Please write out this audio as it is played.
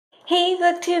Hey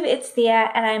Booktube, it's Thea,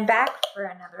 and I'm back for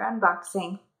another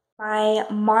unboxing. My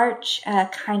March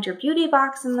Kinder Beauty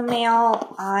box in the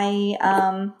mail. I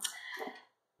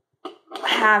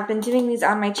have been doing these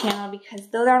on my channel because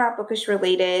though they're not bookish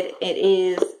related, it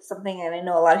is something that I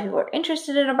know a lot of people are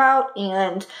interested in about,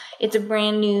 and it's a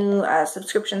brand new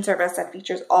subscription service that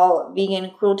features all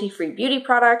vegan, cruelty-free beauty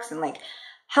products and like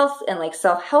health and like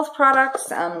self-health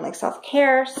products and like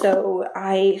self-care. So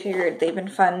I figured they've been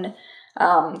fun.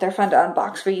 They're fun to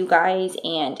unbox for you guys,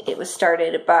 and it was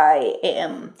started by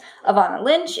Ivana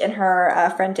Lynch and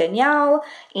her friend Danielle,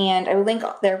 and I will link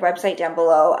their website down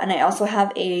below. And I also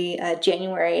have a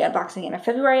January unboxing and a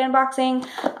February unboxing,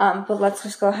 but let's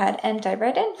just go ahead and dive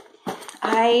right in.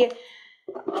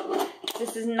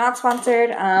 This is not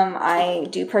sponsored. I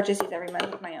do purchase these every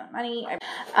month with my own money,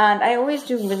 and I always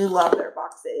do really love their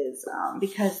boxes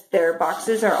because their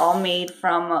boxes are all made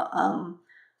from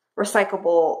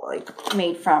recyclable, like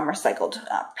made from recycled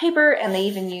paper, and they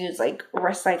even use like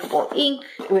recyclable ink,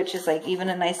 which is like even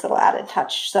a nice little added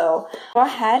touch. So go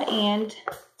ahead and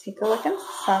take a look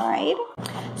inside.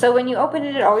 So when you open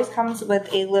it, it always comes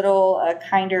with a little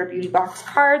Kinder Beauty box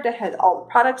card that has all the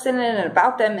products in it and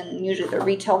about them and usually the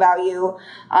retail value.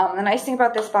 The nice thing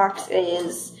about this box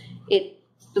is I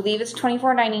believe it's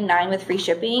 $24.99 with free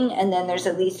shipping, and then there's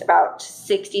at least about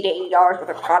 $60 to $80 worth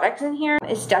of products in here.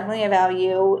 It's definitely a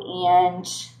value, and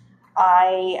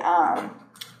I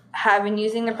have been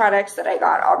using the products that I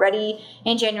got already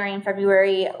in January and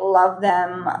February. Love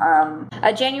them.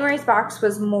 January's box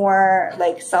was more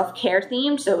like self-care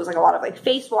themed, so it was like a lot of like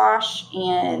face wash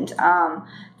and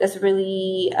this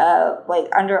really like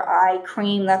under eye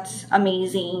cream that's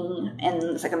amazing, and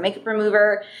it's like a makeup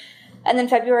remover. And then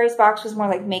February's box was more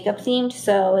like makeup themed,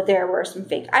 so there were some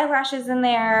fake eyelashes in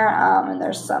there, and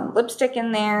there's some lipstick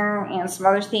in there, and some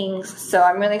other things. So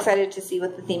I'm really excited to see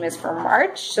what the theme is for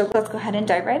March. So let's go ahead and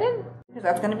dive right in, because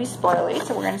that's going to be spoilery,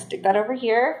 so we're going to stick that over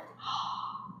here.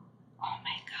 Oh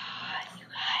my god, you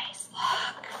guys,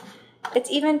 look. It's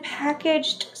even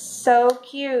packaged so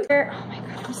cute. Oh my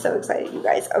god, I'm so excited, you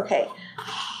guys. Okay,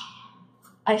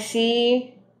 I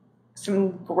see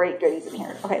some great goodies in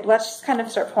here. Okay, let's just kind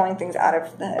of start pulling things out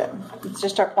of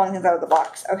the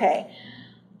box. Okay.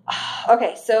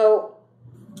 Okay, so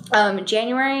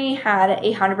January had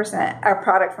a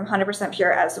product from 100%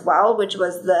 Pure as well, which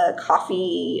was the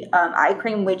coffee eye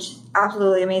cream, which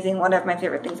absolutely amazing, one of my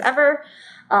favorite things ever.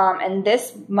 And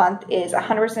this month is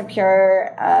 100%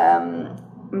 Pure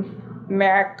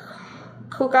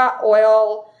Maracuja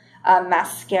oil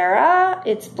mascara.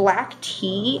 It's black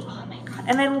tea. Oh my god,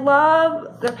 and I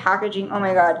love the packaging. Oh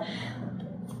my god,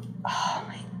 oh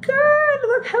my god,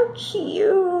 look how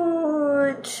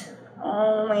cute.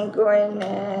 Oh my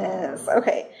goodness.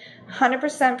 Okay,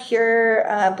 100%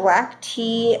 Pure black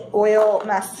tea oil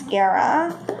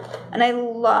mascara, and I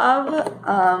love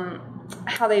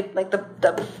how they like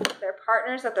their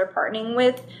partners that they're partnering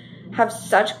with have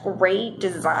such great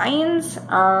designs,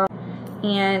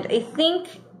 and I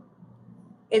think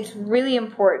it's really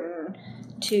important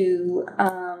to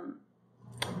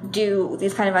do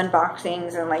these kind of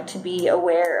unboxings and like to be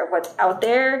aware of what's out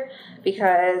there,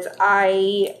 because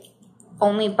I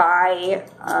only buy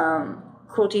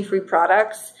cruelty-free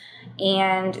products,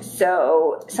 and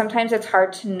so sometimes it's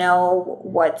hard to know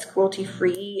what's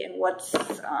cruelty-free and what's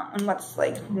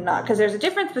like not, because there's a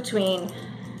difference between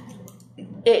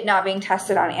it not being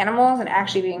tested on animals and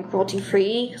actually being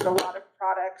cruelty-free, because a lot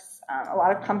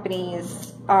of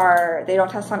companies they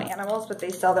don't test on animals, but they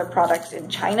sell their products in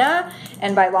China,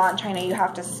 and by law in China you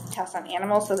have to test on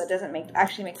animals, so that doesn't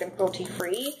actually make them cruelty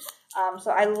free.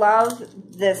 So I love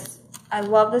this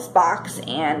box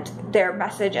and their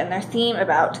message and their theme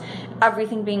about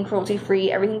everything being cruelty free,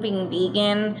 everything being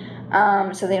vegan.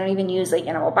 So they don't even use like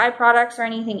animal byproducts or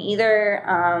anything either.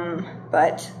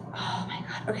 But oh my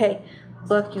god. Okay,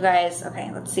 look you guys.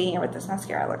 Okay, let's see here what this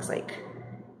mascara looks like.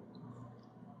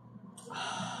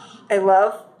 I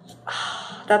love,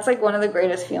 that's like one of the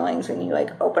greatest feelings when you like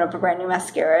open up a brand new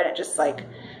mascara and it just like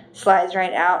slides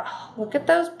right out. Oh, look at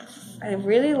those. I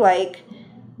really like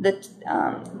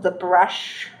the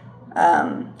brush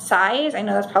size. I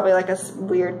know that's probably like a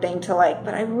weird thing to like,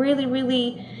 but I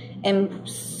really am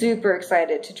super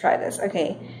excited to try this.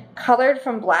 Okay, colored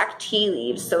from black tea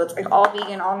leaves, so it's like all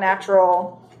vegan, all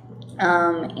natural,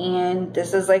 and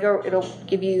this is like it'll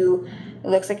give you, it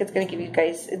looks like it's going to give you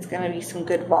guys, it's going to be some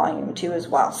good volume too as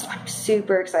well. So I'm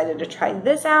super excited to try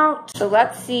this out. So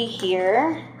let's see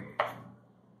here.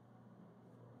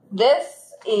 This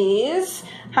is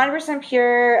 100%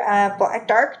 Pure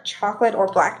dark chocolate or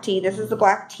black tea. This is the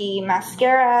black tea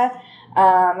mascara.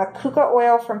 The Kuka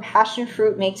oil from passion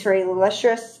fruit makes for a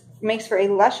luscious makes for a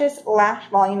luscious lash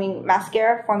voluming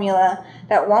mascara formula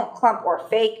that won't clump or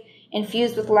fake,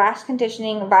 infused with lash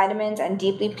conditioning, vitamins, and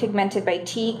deeply pigmented by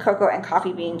tea, cocoa, and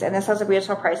coffee beans. And this has a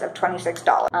retail price of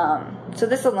 $26. So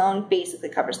this alone basically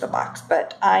covers the box,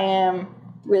 but I am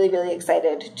really, really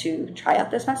excited to try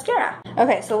out this mascara.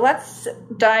 Okay, so let's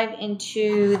dive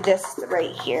into this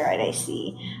right here that I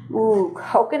see. Ooh,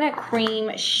 coconut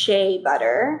cream shea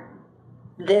butter.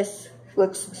 This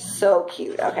looks so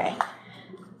cute. Okay.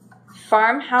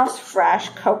 Farmhouse Fresh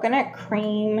Coconut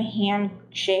Cream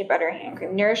Shea Butter Hand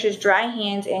Cream. Nourishes dry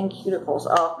hands and cuticles.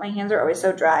 Oh, my hands are always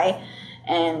so dry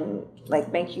and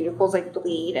like my cuticles like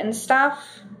bleed and stuff.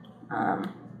 Oh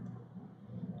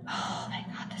my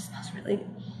god, this smells really good.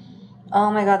 Oh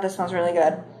my god, this smells really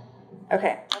good.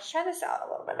 Okay, let's try this out a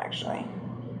little bit actually.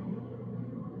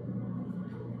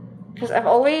 Because I've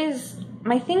always,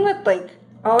 my thing with like,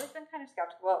 I've always been kind of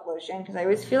skeptical about lotion because I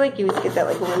always feel like you always get that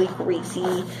like really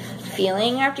greasy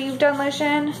feeling after you've done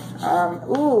lotion.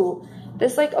 Ooh,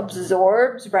 this like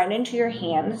absorbs right into your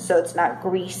hands so it's not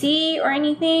greasy or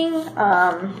anything.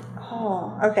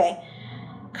 Oh, okay.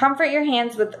 Comfort your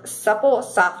hands with supple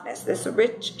softness. This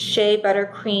rich shea butter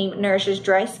cream nourishes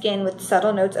dry skin with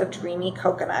subtle notes of dreamy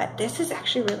coconut. This is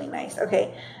actually really nice.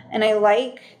 Okay, and I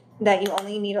like that you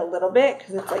only need a little bit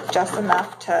because it's like just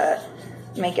enough to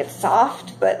make it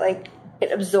soft, but like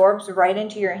it absorbs right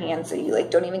into your hands so you like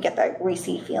don't even get that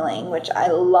greasy feeling, which I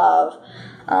love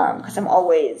because I'm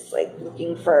always like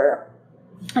looking for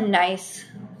a nice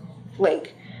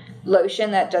like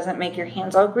lotion that doesn't make your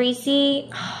hands all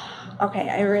greasy. Okay,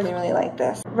 I really, really like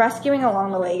this. Rescuing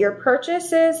along the way. Your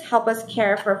purchases help us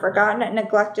care for forgotten,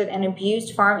 neglected, and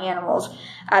abused farm animals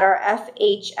at our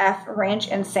FHF Ranch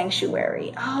and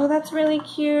Sanctuary. Oh, that's really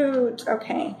cute.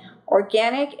 Okay.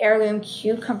 Organic heirloom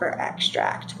cucumber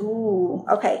extract. Ooh,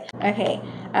 okay. Okay.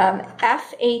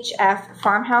 FHF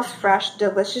Farmhouse Fresh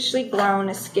Deliciously Grown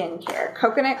Skincare.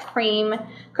 Coconut cream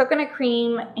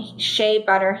shea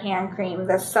butter hand cream.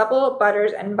 The supple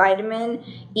butters and vitamin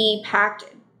E packed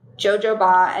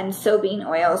jojoba and soybean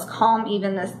oils calm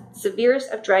even the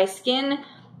severest of dry skin.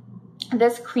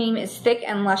 This cream is thick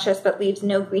and luscious but leaves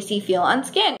no greasy feel on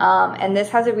skin. And this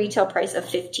has a retail price of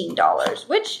 $15,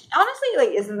 which honestly like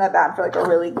isn't that bad for like a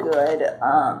really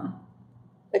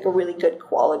good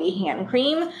quality hand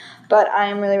cream. But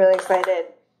I'm really, really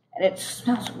excited and it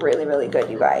smells really, really good,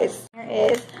 you guys. Here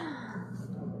is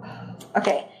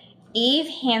Eve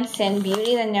Hansen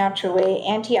Beauty the Natural Way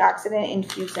Antioxidant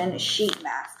Infusion Sheet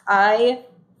Mask. I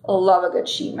love a good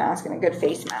sheet mask and a good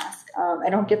face mask. I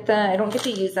don't get to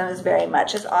use them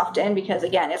as often because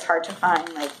again, it's hard to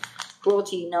find like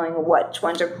cruelty, knowing which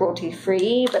ones are cruelty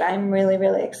free, but I'm really,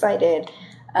 really excited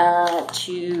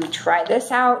to try this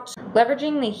out.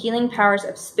 Leveraging the healing powers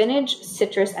of spinach,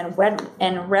 citrus, and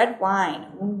red wine.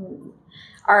 Ooh.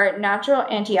 Our natural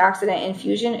antioxidant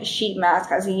infusion sheet mask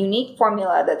has a unique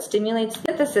formula that stimulates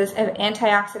synthesis of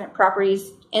antioxidant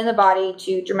properties in the body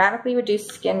to dramatically reduce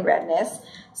skin redness,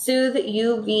 soothe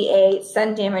UVA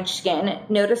sun-damaged skin,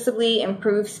 noticeably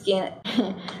improve skin,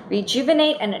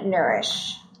 rejuvenate, and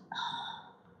nourish.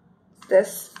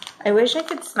 This, I wish I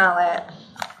could smell it,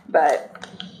 but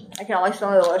I can only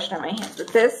smell the lotion on my hands. But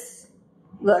this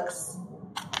looks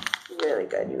really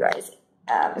good, you guys.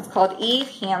 It's called Eve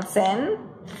Hansen.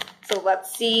 So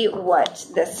let's see what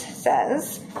this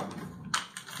says.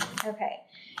 Okay.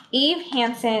 Eve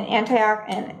Hansen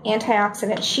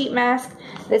Antioxidant Sheet Mask.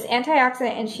 This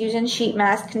antioxidant infusion sheet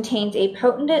mask contains a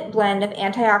potent blend of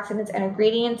antioxidants and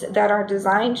ingredients that are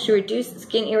designed to reduce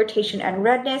skin irritation and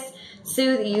redness,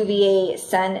 soothe UVA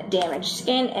sun-damaged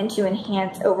skin, and to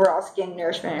enhance overall skin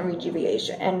nourishment and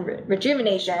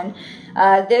rejuvenation.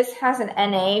 This has an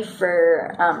NA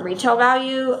for retail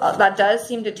value. That does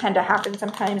seem to tend to happen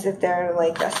sometimes if they're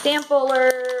like a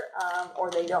sampler or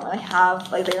they don't really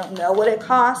have, like they don't know what it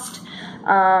cost.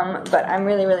 But I'm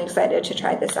really, really excited to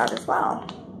try this out as well.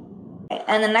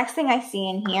 And the next thing I see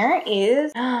in here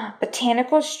is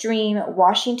Botanical Stream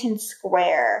Washington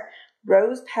Square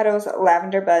Rose Petals,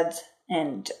 Lavender Buds,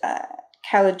 and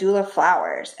Calendula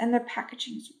Flowers. And their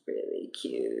packaging is really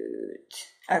cute.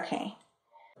 Okay.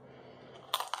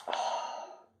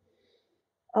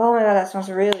 Oh my god, that smells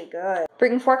really good.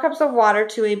 Bring 4 cups of water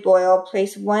to a boil.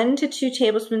 Place 1 to 2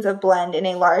 tablespoons of blend in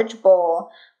a large bowl.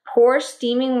 Pour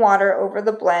steaming water over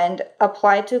the blend.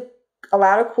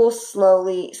 Allow to cool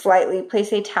slightly.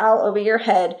 Place a towel over your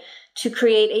head to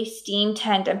create a steam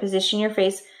tent and position your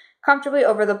face comfortably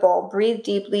over the bowl. Breathe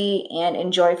deeply and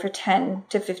enjoy for 10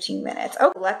 to 15 minutes.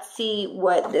 Oh, let's see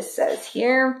what this says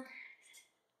here.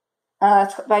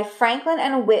 It's by Franklin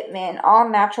and Whitman, All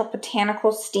Natural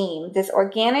Botanical Steam. This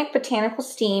organic botanical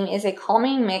steam is a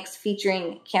calming mix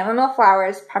featuring chamomile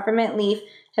flowers, peppermint leaf,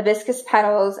 hibiscus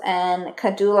petals, and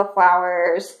calendula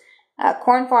flowers,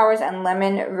 cornflowers, and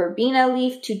lemon verbena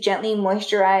leaf to gently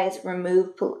moisturize,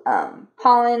 remove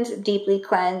pollens, deeply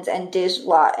cleanse, and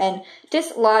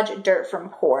dislodge dirt from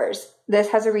pores. This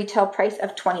has a retail price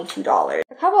of $22.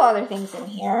 A couple other things in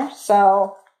here.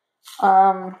 So,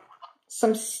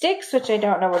 some sticks, which I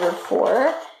don't know what they're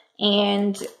for,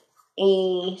 and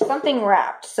something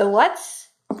wrapped. So let's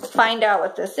find out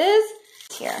what this is.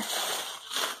 Here.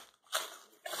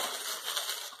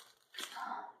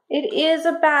 It is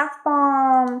a bath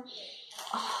bomb.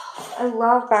 Oh, I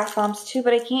love bath bombs too,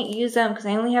 but I can't use them because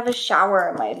I only have a shower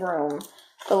in my room.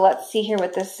 But let's see here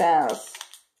what this says.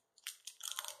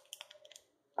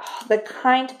 Oh, the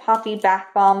Kind Poppy Bath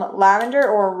Bomb, lavender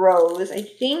or rose. I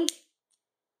think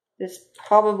this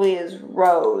probably is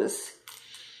rose.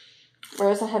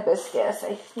 Rose and hibiscus,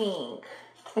 I think.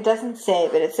 It doesn't say,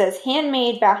 but it says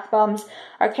handmade bath bombs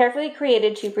are carefully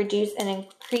created to produce an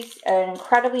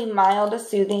incredibly mild,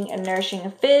 soothing, and nourishing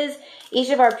fizz. Each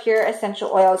of our pure essential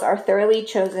oils are thoroughly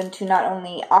chosen to not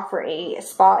only offer a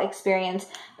spa experience,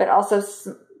 but also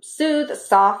soothe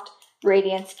soft,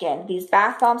 radiant skin. These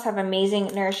bath bombs have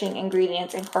amazing, nourishing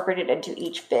ingredients incorporated into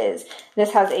each fizz.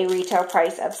 This has a retail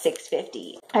price of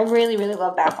 $6.50. I really, really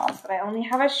love bath bombs, but I only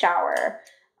have a shower.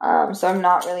 So I'm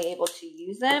not really able to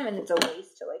use them, and it's a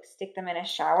waste to like stick them in a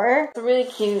shower. It's really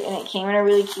cute, and it came in a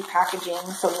really cute packaging,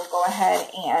 so we'll go ahead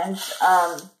and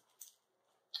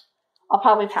I'll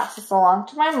probably pass this along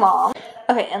to my mom.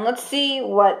 Okay, and let's see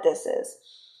what this is.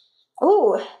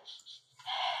 Ooh,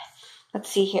 let's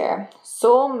see here.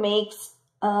 Soul makes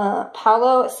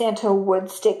Palo Santo wood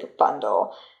stick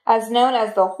bundle. As known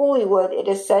as the holy wood, it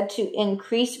is said to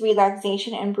increase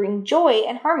relaxation and bring joy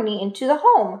and harmony into the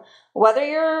home. Whether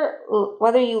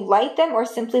you light them or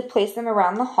simply place them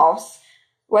around the house,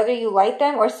 they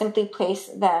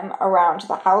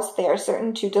are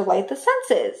certain to delight the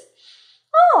senses.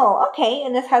 Oh, okay,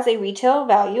 and this has a retail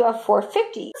value of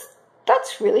 $4.50.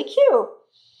 That's really cute.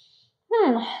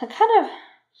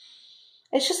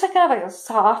 It's just like kind of like a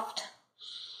soft.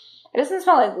 It doesn't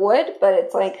smell like wood, but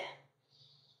it's like,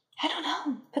 I don't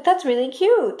know, but that's really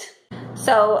cute.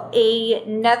 So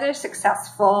another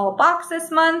successful box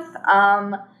this month.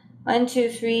 1, 2,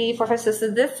 3, 4, 5, 6.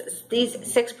 So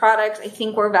these 6 products I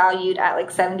think were valued at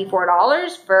like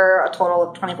 $74 for a total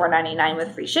of $24.99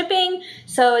 with free shipping.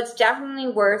 So it's definitely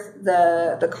worth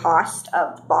the cost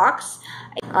of the box.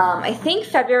 I think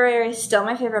February is still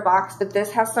my favorite box, but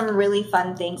this has some really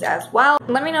fun things as well.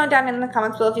 Let me know down in the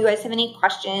comments below if you guys have any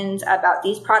questions about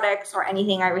these products or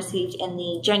anything I received in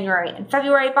the January and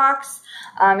February box.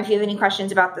 If you have any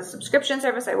questions about the subscription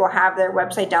service, I will have their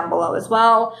website down below as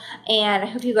well. And I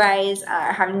hope you guys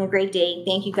are having a great day.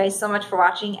 Thank you guys so much for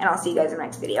watching, and I'll see you guys in the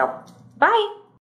next video. Bye!